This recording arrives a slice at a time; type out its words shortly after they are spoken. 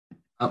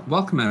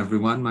Welcome,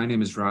 everyone. My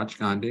name is Raj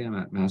Gandhi. I'm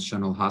at Mass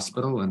General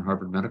Hospital and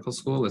Harvard Medical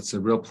School. It's a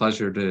real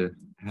pleasure to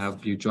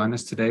have you join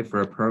us today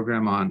for a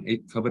program on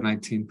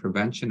COVID-19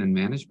 prevention and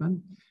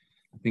management.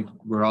 I think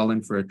we're all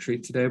in for a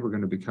treat today. We're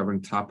going to be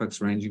covering topics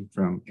ranging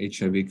from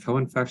HIV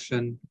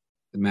co-infection,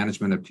 the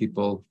management of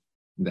people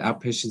in the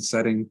outpatient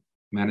setting,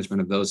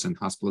 management of those in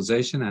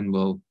hospitalization, and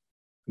we'll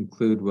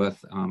conclude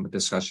with a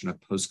discussion of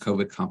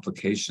post-COVID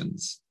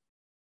complications.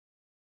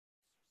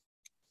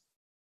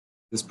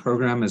 This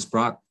program is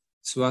brought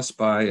to us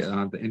by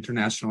the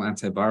International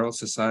Antiviral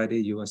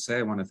Society, USA.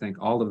 I want to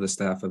thank all of the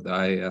staff of the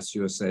IAS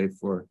USA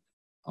for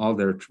all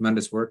their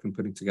tremendous work in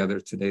putting together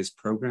today's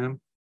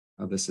program.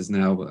 This is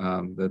now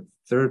the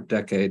third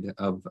decade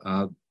of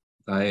the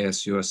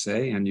IAS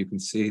USA, and you can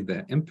see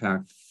the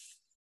impact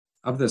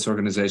of this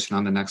organization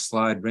on the next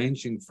slide,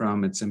 ranging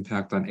from its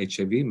impact on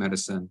HIV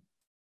medicine,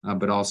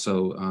 but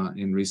also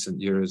in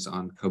recent years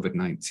on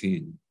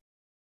COVID-19.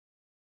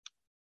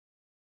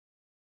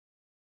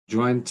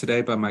 Joined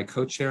today by my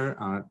co-chair,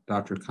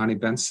 Dr. Connie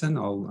Benson.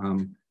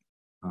 I'll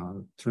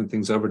turn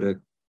things over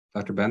to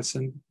Dr.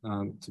 Benson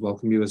to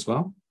welcome you as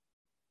well.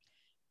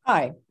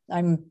 Hi,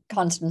 I'm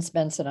Constance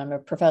Benson. I'm a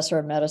professor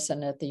of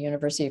medicine at the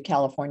University of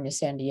California,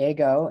 San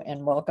Diego,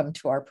 and welcome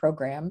to our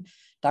program.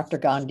 Dr.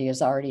 Gandhi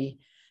has already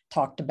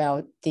talked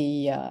about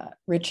the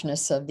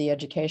richness of the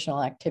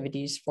educational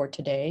activities for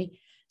today.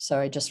 So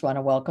I just want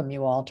to welcome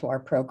you all to our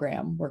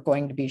program. We're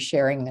going to be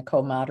sharing the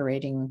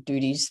co-moderating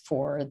duties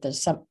for the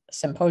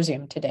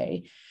symposium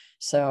today.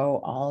 So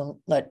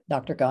I'll let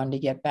Dr. Gandhi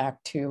get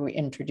back to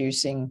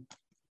introducing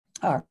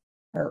our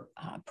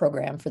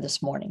program for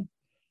this morning.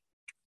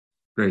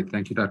 Great,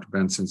 thank you, Dr.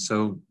 Benson.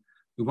 So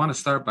we want to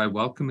start by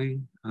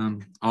welcoming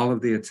all of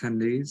the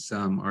attendees.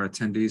 Our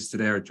attendees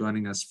today are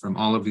joining us from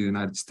all over the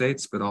United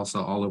States, but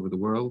also all over the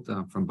world,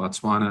 from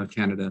Botswana,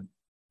 Canada,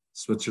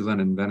 Switzerland,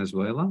 and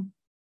Venezuela.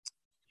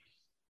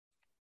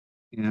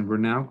 And we're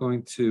now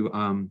going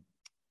to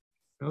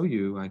show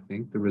you, I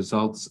think, the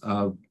results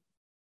of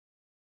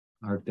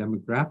our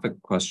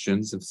demographic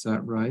questions, if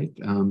that's right.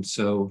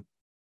 So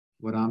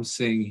what I'm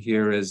seeing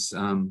here is,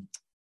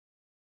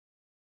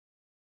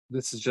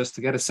 this is just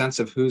to get a sense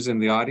of who's in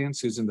the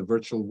audience, who's in the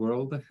virtual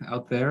world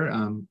out there.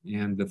 And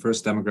the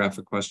first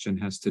demographic question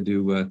has to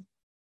do with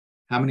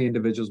how many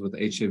individuals with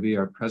HIV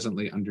are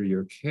presently under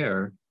your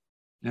care.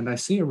 And I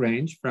see a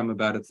range from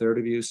about a third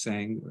of you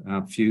saying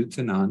few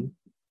to none,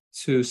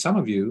 to some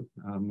of you,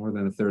 more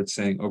than a third,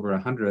 saying over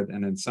 100,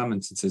 and in some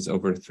instances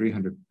over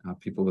 300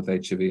 people with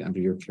HIV under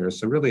your care.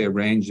 So really a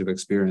range of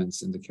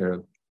experience in the care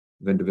of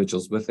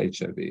individuals with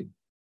HIV.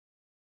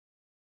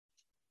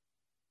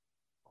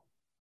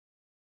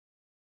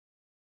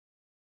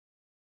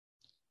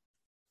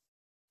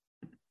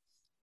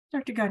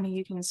 Dr. Gandhi,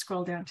 you can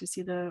scroll down to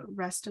see the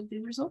rest of the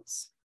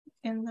results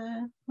in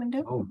the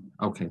window. Oh,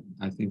 okay.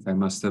 I think I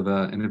must have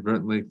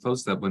inadvertently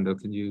closed that window.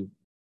 Can you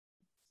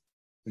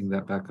bring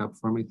that back up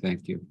for me?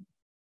 Thank you.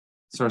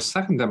 So our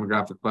second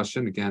demographic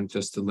question, again,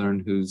 just to learn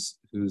who's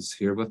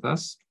here with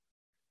us.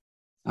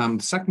 The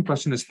second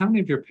question is, how many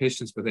of your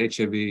patients with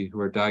HIV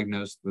who are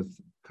diagnosed with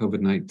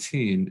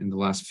COVID-19 in the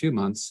last few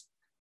months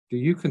do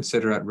you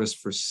consider at risk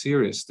for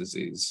serious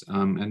disease?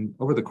 And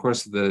over the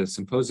course of the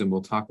symposium,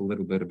 we'll talk a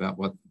little bit about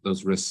what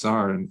those risks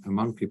are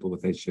among people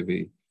with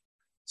HIV.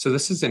 So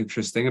this is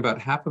interesting.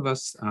 About half of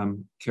us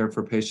care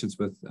for patients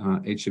with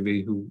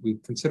HIV who we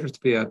consider to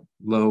be at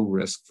low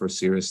risk for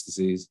serious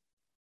disease.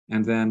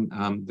 And then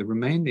the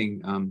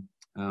remaining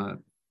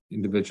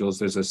individuals,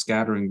 there's a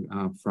scattering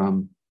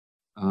from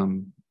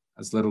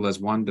as little as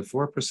 1% to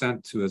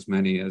 4% to as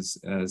many as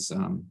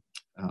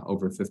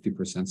over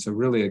 50%. So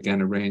really,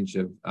 again, a range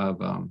of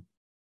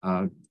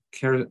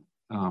care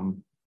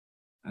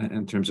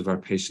in terms of our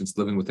patients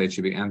living with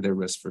HIV and their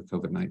risk for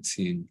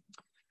COVID-19.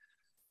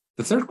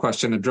 The third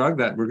question, a drug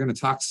that we're going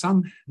to talk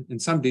in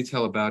some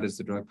detail about, is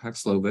the drug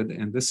Paxlovid.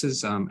 And this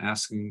is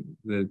asking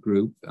the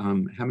group,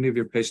 how many of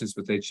your patients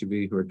with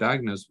HIV who are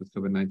diagnosed with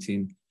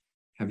COVID-19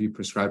 have you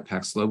prescribed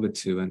Paxlovid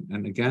to?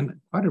 And again,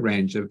 quite a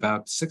range.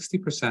 About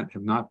 60%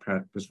 have not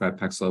prescribed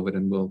Paxlovid,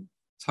 and we'll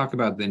talk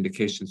about the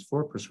indications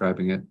for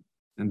prescribing it.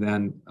 And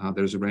then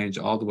there's a range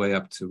all the way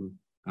up to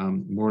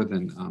more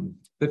than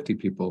 50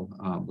 people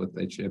with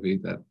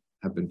HIV that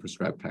have been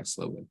prescribed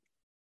Paxlovid.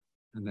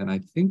 And then I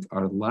think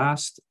our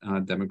last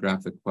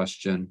demographic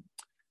question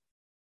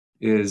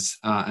is,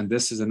 and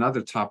this is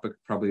another topic,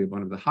 probably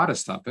one of the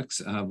hottest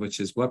topics, which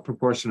is what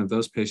proportion of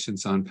those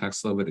patients on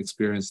Paxlovid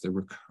experienced a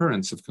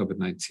recurrence of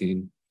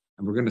COVID-19?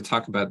 And we're going to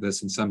talk about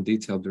this in some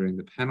detail during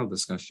the panel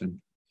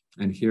discussion.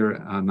 And here,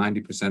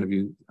 90% of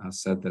you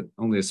said that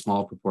only a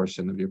small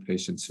proportion of your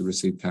patients who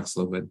received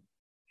Paxlovid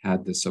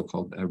had this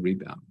so-called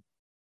rebound.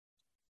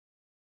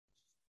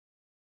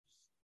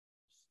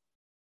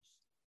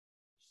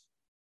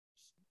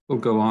 We'll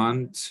go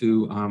on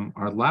to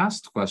our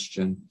last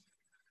question.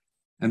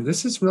 And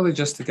this is really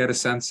just to get a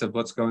sense of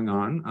what's going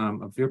on.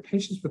 Of your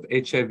patients with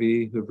HIV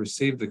who have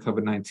received the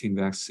COVID-19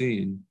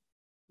 vaccine,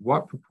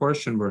 what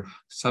proportion were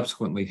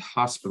subsequently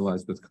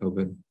hospitalized with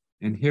COVID?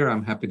 And here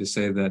I'm happy to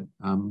say that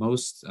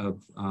most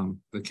of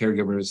the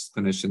caregivers,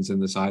 clinicians in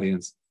this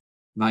audience,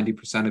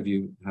 90% of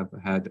you have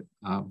had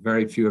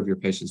very few of your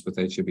patients with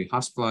HIV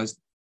hospitalized,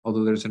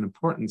 although there's an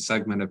important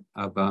segment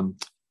of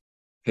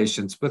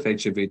patients with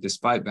HIV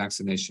despite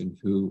vaccination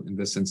who in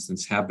this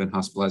instance have been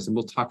hospitalized. And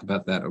we'll talk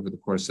about that over the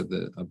course of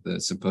the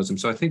symposium.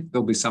 So I think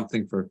there'll be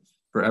something for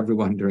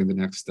everyone during the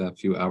next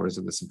few hours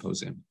of the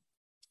symposium.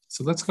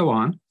 So let's go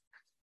on.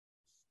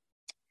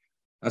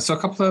 So a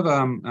couple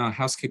of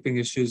housekeeping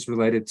issues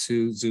related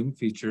to Zoom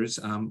features.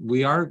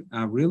 We are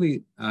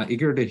really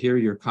eager to hear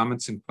your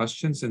comments and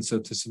questions. And so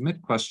to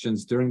submit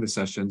questions during the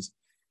sessions,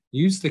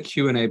 use the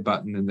Q&A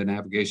button in the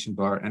navigation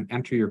bar and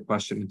enter your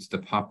question into the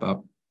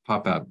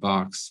pop-out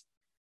box.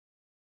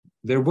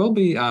 There will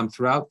be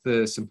throughout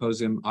the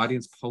symposium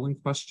audience polling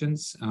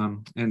questions.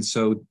 And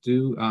so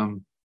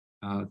do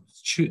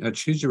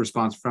choose your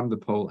response from the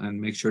poll and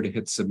make sure to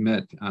hit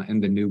submit in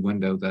the new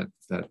window that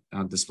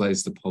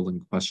displays the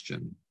polling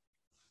question.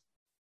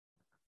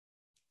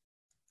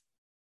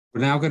 We're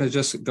now going to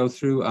just go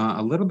through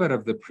a little bit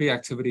of the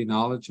pre-activity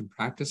knowledge and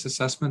practice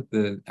assessment.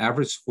 The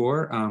average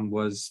score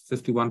was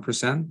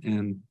 51%,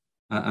 and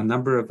a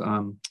number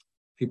of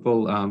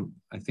people,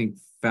 I think,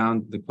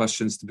 found the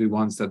questions to be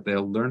ones that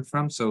they'll learn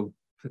from. So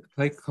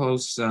pay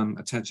close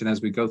attention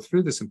as we go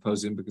through the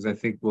symposium, because I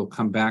think we'll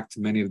come back to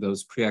many of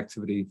those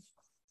pre-activity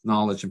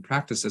knowledge and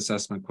practice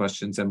assessment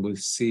questions, and we'll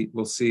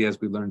see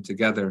as we learn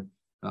together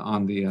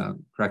on the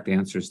correct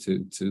answers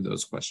to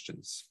those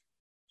questions.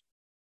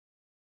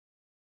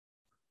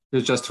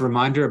 Here's just a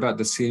reminder about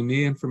the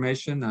CME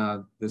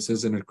information. This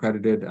is an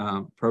accredited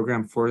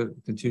program for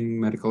continuing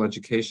medical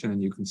education,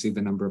 and you can see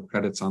the number of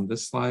credits on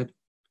this slide.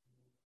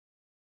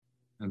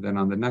 And then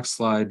on the next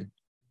slide,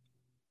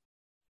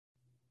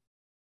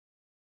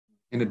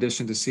 in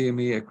addition to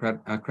CME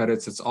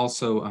credits, it's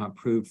also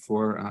approved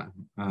for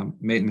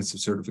maintenance of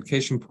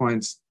certification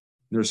points,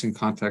 nursing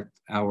contact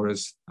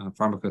hours,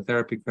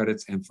 pharmacotherapy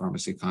credits, and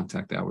pharmacy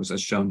contact hours,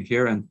 as shown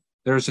here. And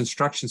there's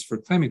instructions for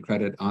claiming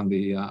credit on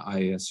the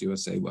IAS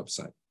USA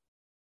website.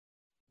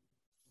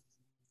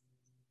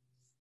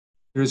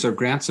 Here's our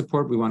grant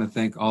support. We want to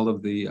thank all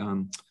of the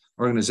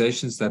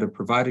organizations that have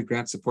provided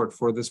grant support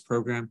for this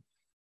program.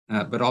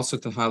 But also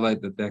to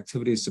highlight that the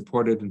activity is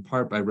supported in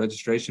part by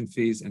registration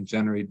fees and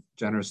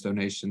generous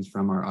donations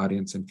from our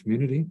audience and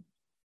community.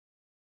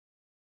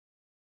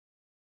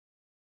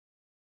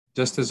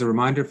 Just as a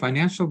reminder,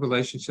 financial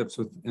relationships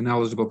with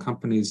ineligible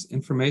companies,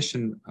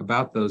 information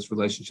about those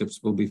relationships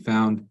will be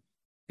found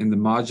in the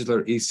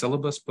modular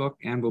e-syllabus book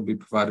and will be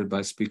provided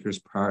by speakers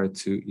prior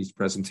to each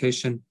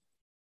presentation.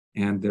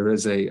 And there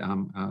is a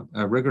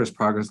rigorous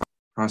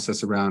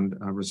process around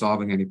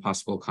resolving any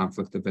possible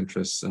conflict of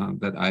interest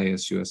that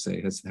IAS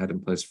USA has had in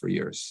place for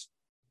years.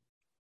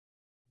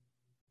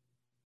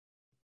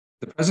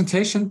 The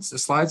presentation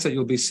slides that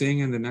you'll be seeing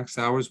in the next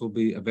hours will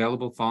be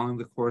available following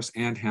the course,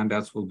 and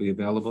handouts will be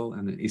available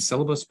in the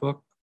e-syllabus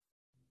book.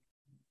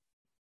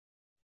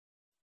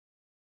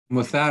 And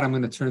with that, I'm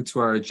going to turn to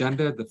our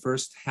agenda. The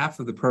first half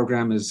of the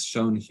program is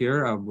shown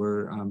here.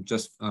 We're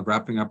just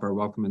wrapping up our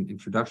welcome and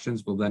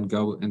introductions. We'll then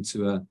go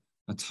into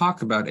a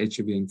talk about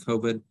HIV and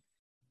COVID.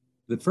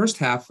 The first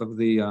half of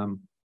the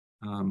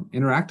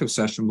interactive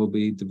session will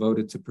be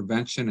devoted to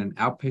prevention and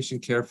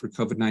outpatient care for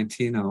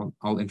COVID-19.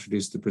 I'll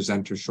introduce the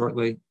presenter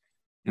shortly,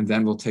 and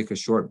then we'll take a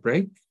short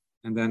break.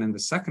 And then in the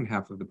second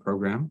half of the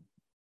program,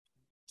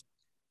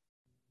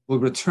 we'll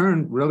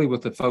return really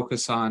with a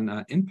focus on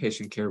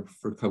inpatient care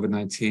for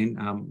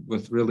COVID-19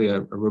 with really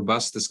a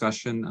robust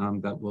discussion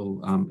that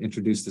we'll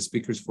introduce the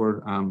speakers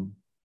for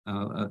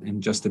in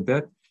just a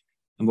bit.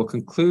 And we'll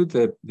conclude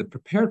the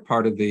prepared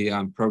part of the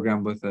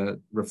program with a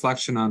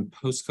reflection on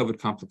post-COVID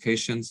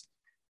complications.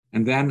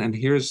 And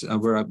here's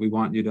where we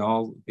want you to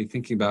all be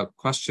thinking about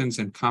questions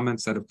and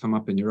comments that have come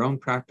up in your own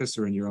practice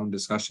or in your own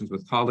discussions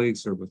with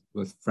colleagues or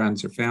with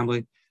friends or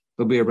family.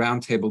 There'll be a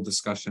roundtable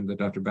discussion that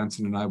Dr.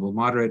 Benson and I will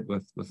moderate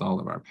with all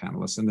of our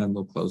panelists, and then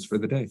we'll close for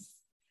the day.